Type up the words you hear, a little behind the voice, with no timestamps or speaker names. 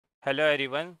Hello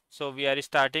everyone. So we are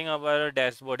starting our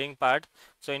dashboarding part.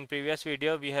 So in previous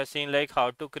video we have seen like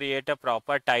how to create a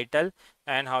proper title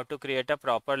and how to create a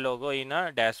proper logo in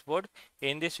a dashboard.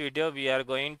 In this video we are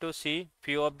going to see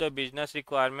few of the business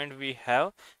requirement we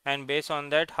have, and based on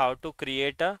that how to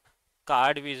create a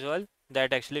card visual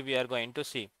that actually we are going to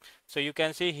see. So you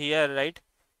can see here, right,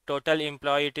 total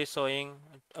employee it is showing,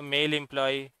 a male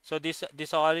employee. So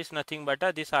this all is nothing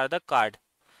but these are the card.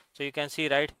 So you can see,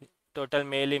 right, total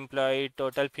male employee,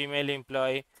 total female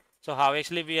employee. So how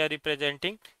actually we are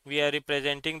representing? We are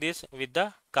representing this with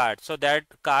the card. So that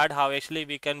card how actually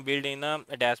we can build in a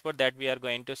dashboard that we are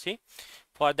going to see.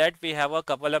 For that we have a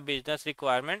couple of business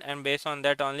requirement, and based on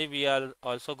that only we are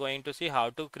also going to see how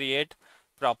to create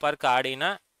proper card in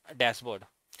a dashboard.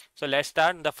 So let's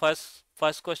start. The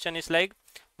first question is like,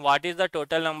 what is the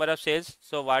total number of sales?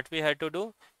 So what we had to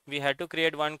do, we had to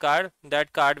create one card.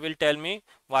 That card will tell me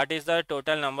what is the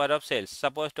total number of sales.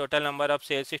 Suppose total number of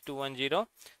sales is 210.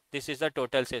 This is the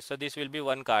total sales. So this will be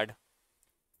one card.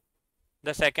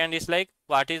 The second is like,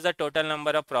 what is the total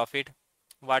number of profit?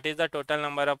 What is the total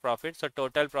number of profit? So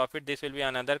total profit, this will be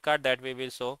another card that we will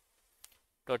show.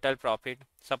 Total profit.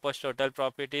 Suppose total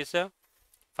profit is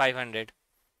 500.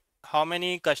 How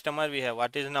many customer we have?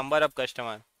 What is number of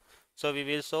customer? So we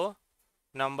will show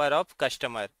number of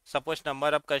customer. Suppose number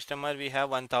of customer we have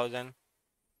 1000.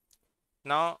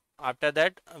 Now after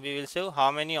that we will say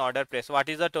how many order placed. What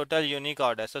is the total unique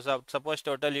order? So suppose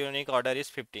total unique order is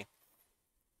 50.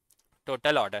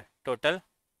 Total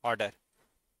order.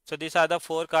 So these are the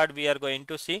four cards we are going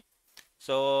to see.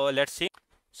 So let's see.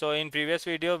 So in previous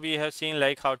video we have seen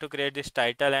like how to create this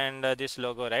title and this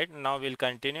logo, right? Now we'll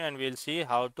continue and we'll see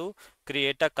how to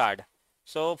create a card.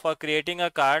 So for creating a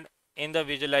card, in the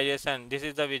visualization, this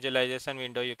is the visualization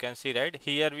window, you can see, right?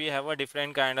 Here we have a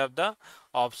different kind of the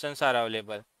options are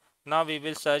available. Now we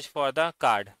will search for the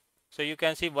card. So you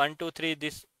can see 1 2 3,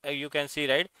 this you can see,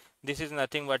 right? This is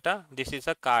nothing but this is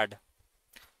a card.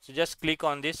 So just click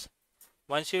on this.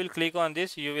 Once you will click on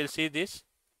this, you will see this.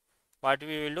 What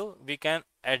we will do, we can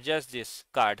adjust this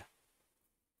card.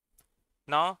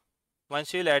 Now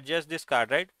once you will adjust this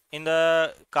card, right, in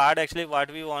the card actually what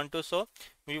we want to show,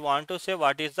 we want to say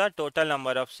what is the total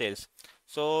number of sales.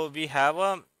 So we have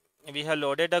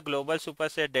loaded a global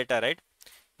superset data, right?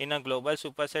 In a global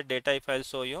superset data, if I'll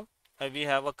show you, we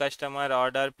have a customer,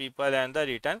 order, people, and the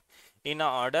return. In a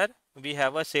order we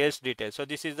have a sales detail. So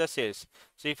this is the sales.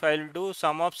 So if I'll do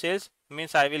sum of sales,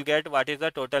 means I will get what is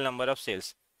the total number of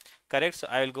sales. Correct? So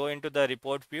I will go into the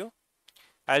report view.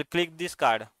 I'll click this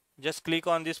card. Just click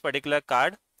on this particular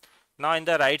card. Now in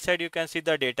the right side you can see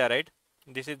the data, right?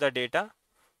 This is the data.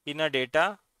 In a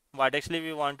data, what actually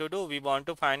we want to do, we want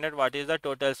to find out what is the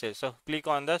total sales. So click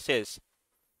on the sales.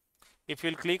 If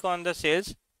you'll click on the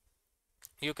sales,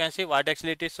 you can see what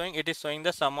actually it is showing. It is showing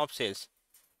the sum of sales.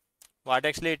 What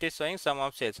actually it is showing, sum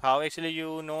of sales. How actually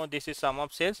you know this is sum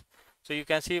of sales? So you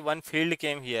can see one field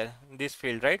came here, this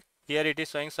field, right? Here it is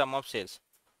showing sum of sales.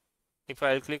 If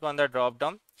I'll click on the drop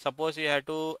down, suppose you have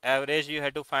to average, you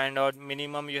have to find out,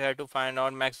 minimum you have to find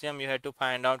out, maximum you have to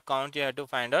find out, count you have to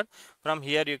find out. From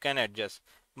here you can adjust.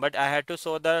 But I had to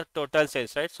show the total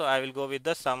sales, right? So I will go with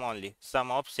the sum only,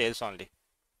 sum of sales only.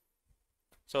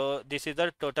 So this is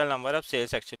the total number of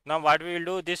sales actually. Now what we will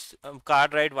do, this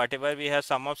card, right, whatever we have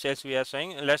sum of sales we are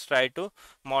showing, let's try to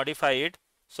modify it.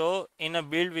 So in a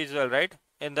build visual, right,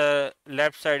 in the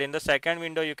left side in the second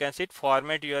window you can see it,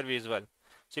 format your visual.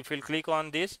 So if you click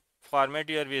on this format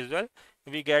your visual,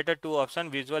 we get a two option,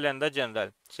 visual and the general.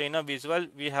 So in a visual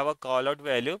we have a call out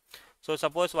value. So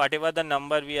suppose whatever the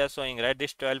number we are showing, right,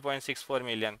 this 12.64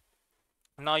 million.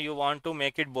 Now you want to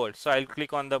make it bold. So I'll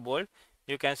click on the bold.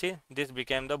 You can see this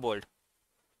became the bold.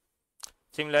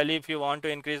 Similarly, if you want to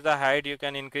increase the height, you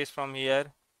can increase from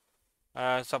here.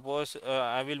 Suppose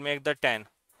I will make the 10,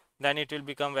 then it will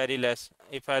become very less.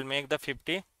 If I'll make the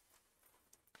 50,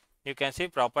 you can see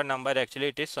proper number actually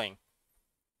it is showing.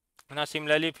 Now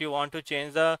similarly, if you want to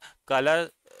change the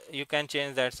color, you can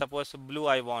change that. Suppose blue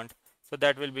I want, so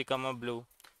that will become a blue.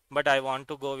 But I want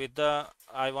to go with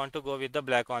the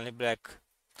black only, black.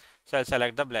 So I'll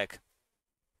select the black.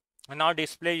 Now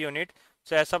display unit.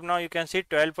 So as of now you can see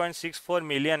 12.64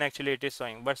 million actually it is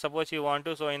showing. But suppose you want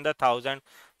to show in the thousand.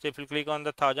 So if you click on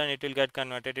the thousand, it will get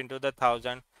converted into the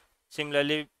thousand.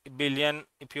 Similarly, billion,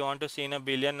 if you want to see in a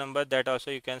billion number, that also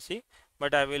you can see.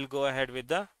 But I will go ahead with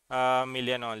the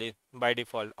million only by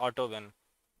default, auto one.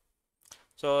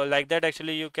 So like that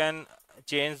actually you can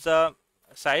change the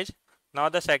size. Now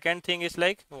the second thing is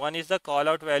like, one is the call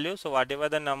out value. So whatever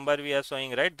the number we are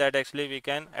showing, right, that actually we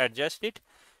can adjust it.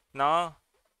 Now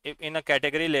if in a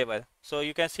category level. So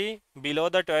you can see below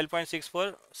the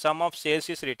 12.64 sum of sales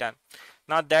is written.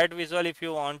 Now that visual if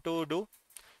you want to do,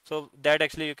 so that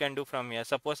actually you can do from here.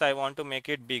 Suppose I want to make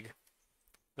it big,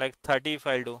 like 30 if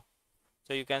I'll do.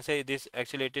 So you can say this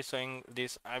actually it is showing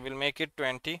this. I will make it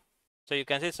 20. So you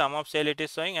can see sum of sale it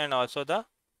is showing and also the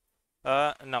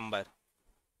number.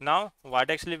 Now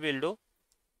what actually we'll do,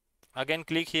 again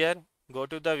click here, go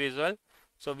to the visual.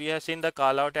 So we have seen the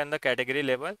call out and the category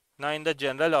label. Now in the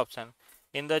general option,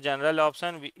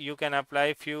 you can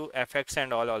apply few effects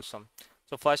and all also.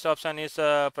 So first option is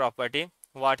property.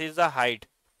 What is the height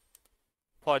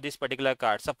for this particular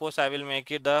card? Suppose I will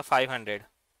make it the 500.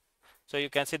 So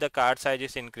you can see the card size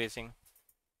is increasing.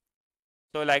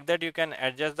 So like that you can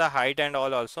adjust the height and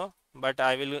all also, but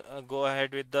I will go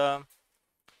ahead with the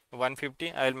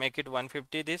 150. I will make it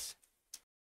 150 this.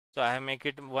 So I have make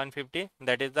it 150,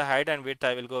 that is the height, and width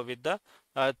I will go with the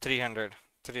 300.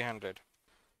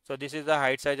 So this is the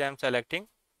height size I am selecting.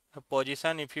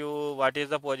 Position, if you, what is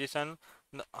the position?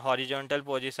 The horizontal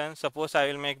position. Suppose I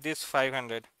will make this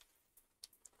 500.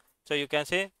 So you can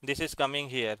say this is coming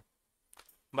here.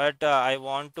 But I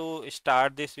want to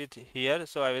start this with here,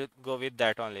 so I will go with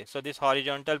that only. So this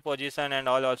horizontal position and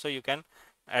all also you can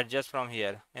adjust from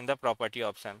here in the property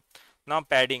option. Now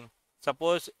padding.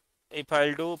 Suppose if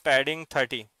I'll do padding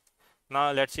 30.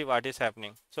 Now let's see what is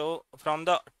happening. So from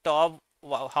the top,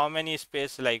 how many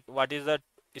space, like what is the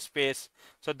space?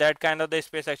 So that kind of the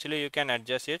space actually you can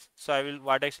adjust it. So I will,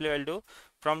 what actually I'll do,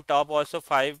 from top also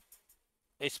 5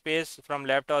 space, from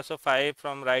left also 5,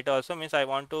 from right also, means I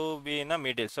want to be in the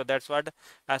middle. So that's what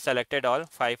I selected, all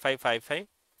 5 5 5 5.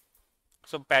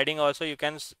 So padding also you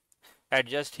can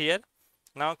adjust here.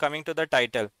 Now coming to the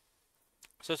title.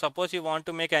 So suppose you want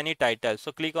to make any title,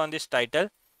 so click on this title.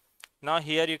 Now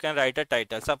here you can write a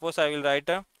title. Suppose I will write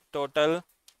a total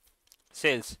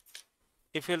sales.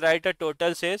 If you write a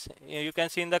total sales, you can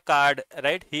see in the card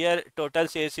right here total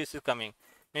sales is coming.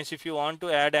 Means if you want to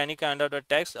add any kind of the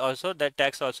text also, that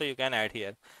text also you can add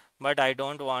here. But I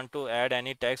don't want to add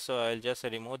any text, so I'll just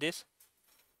remove this.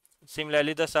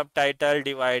 Similarly, the subtitle,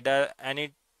 divider,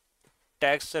 any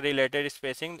text related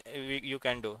spacing you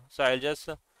can do. So I'll just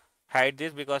hide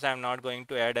this because I'm not going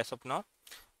to add as of now.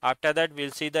 After that,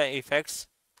 we'll see the effects.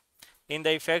 In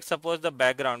the effects, suppose the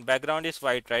background is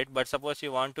white, right? But suppose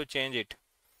you want to change it.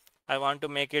 I want to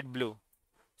make it blue.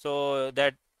 So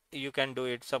that you can do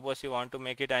it. Suppose you want to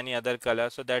make it any other color,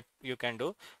 so that you can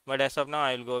do. But as of now,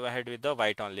 I will go ahead with the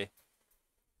white only.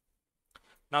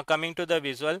 Now coming to the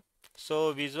visual.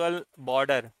 So visual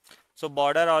border. So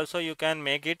border also you can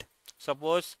make it.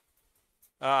 Suppose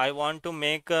I want to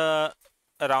make a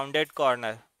rounded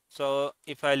corner. So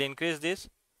if I'll increase this,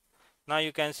 now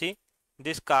you can see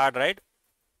this card, right?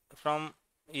 From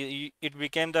it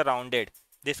became the rounded.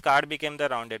 This card became the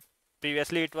rounded.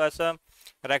 Previously it was a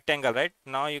rectangle, right?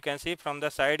 Now you can see from the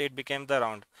side it became the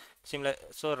round. Similar,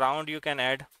 so round you can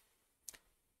add.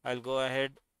 I'll go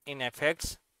ahead in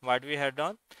effects. What we had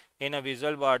done in a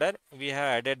visual border, we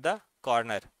have added the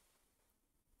corner.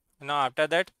 Now after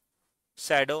that,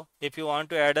 shadow. If you want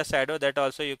to add a shadow, that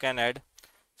also you can add.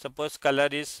 Suppose color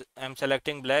is, I'm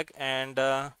selecting black, and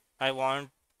I want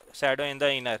shadow in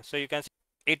the inner. So you can see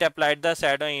it applied the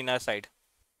shadow inner side.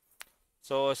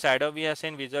 So shadow we have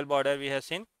seen, visual border we have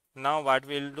seen. Now what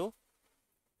we'll do,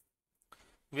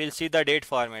 we'll see the date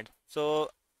format. So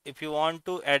if you want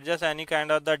to adjust any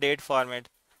kind of the date format,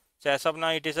 so as of now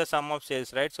it is a sum of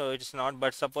sales, right? So it's not,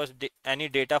 but suppose any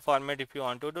data format if you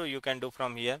want to do, you can do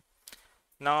from here.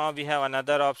 Now we have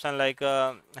another option like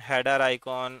a header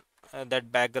icon,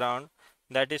 that background,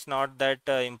 that is not that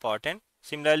important.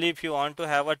 Similarly, if you want to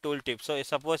have a tooltip, so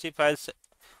suppose if I'll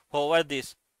hover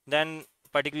this, then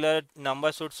particular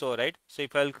number should show, right? So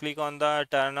if I'll click on the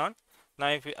turn on, now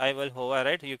if I will hover,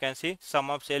 right, you can see sum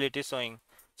of sale it is showing.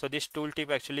 So this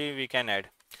tooltip actually we can add.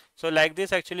 So like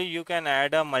this actually you can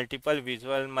add a multiple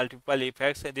visual, multiple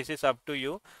effects. This is up to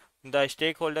you. The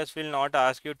stakeholders will not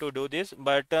ask you to do this,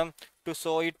 but to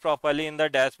show it properly in the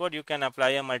dashboard, you can apply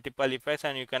a multiple effects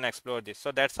and you can explore this.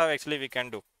 So that's how actually we can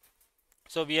do.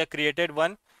 So we have created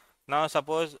one. Now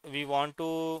suppose we want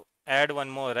to add one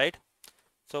more, right?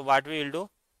 So what we will do,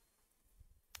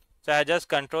 so I just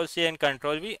Control C and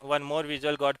Control V, one more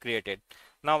visual got created.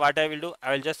 Now what I will do,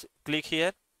 I will just click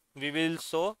here. We will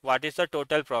show what is the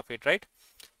total profit, right?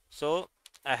 So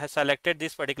I have selected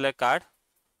this particular card,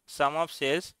 sum of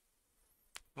sales.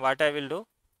 What I will do,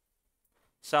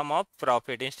 sum of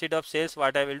profit. Instead of sales,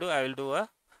 what I will do, I will do a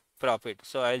profit.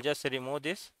 So I'll just remove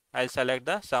this. I'll select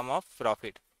the sum of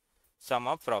profit. Sum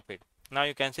of profit. Now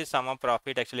you can see sum of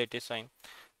profit actually it is showing.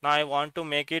 Now I want to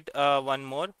make it one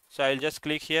more. So I'll just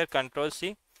click here, Control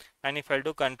C. and if I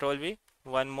do control V,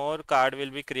 one more card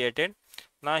will be created.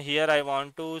 Now here I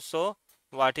want to show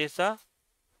what is the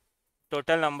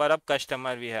total number of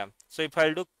customer we have. So if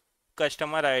I'll do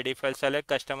customer ID, if I'll select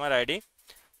customer ID,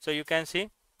 so you can see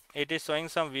it is showing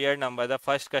some weird number, the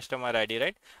first customer ID,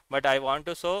 right? But I want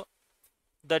to show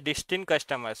the distinct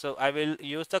customer. So I will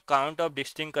use the count of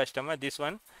distinct customer, this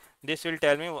one. This will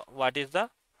tell me what is the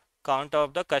count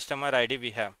of the customer ID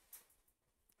we have.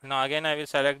 Now again I will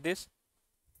select this.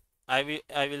 I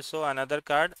will show another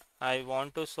card. I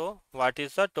want to show what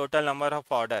is the total number of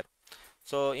order.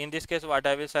 So in this case what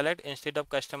I will select, instead of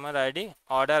customer ID,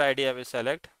 order ID I will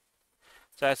select.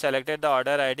 So I selected the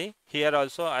order ID. Here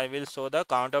also I will show the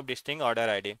count of distinct order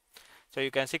ID. So you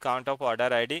can see count of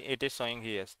order ID, it is showing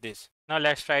here this. Now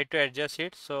let's try to adjust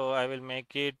it. So I will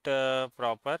make it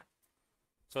proper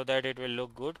so that it will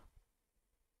look good.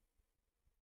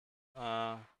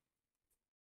 Uh,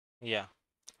 yeah.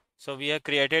 So we have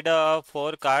created a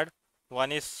 4 card.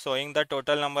 One is showing the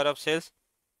total number of sales.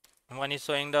 One is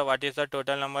showing the what is the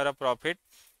total number of profit.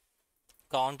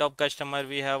 Count of customer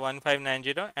we have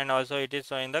 1590, and also it is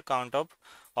showing the count of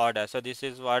order. So this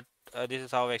is what this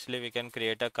is how actually we can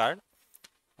create a card.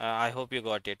 I hope you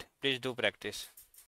got it. Please do practice.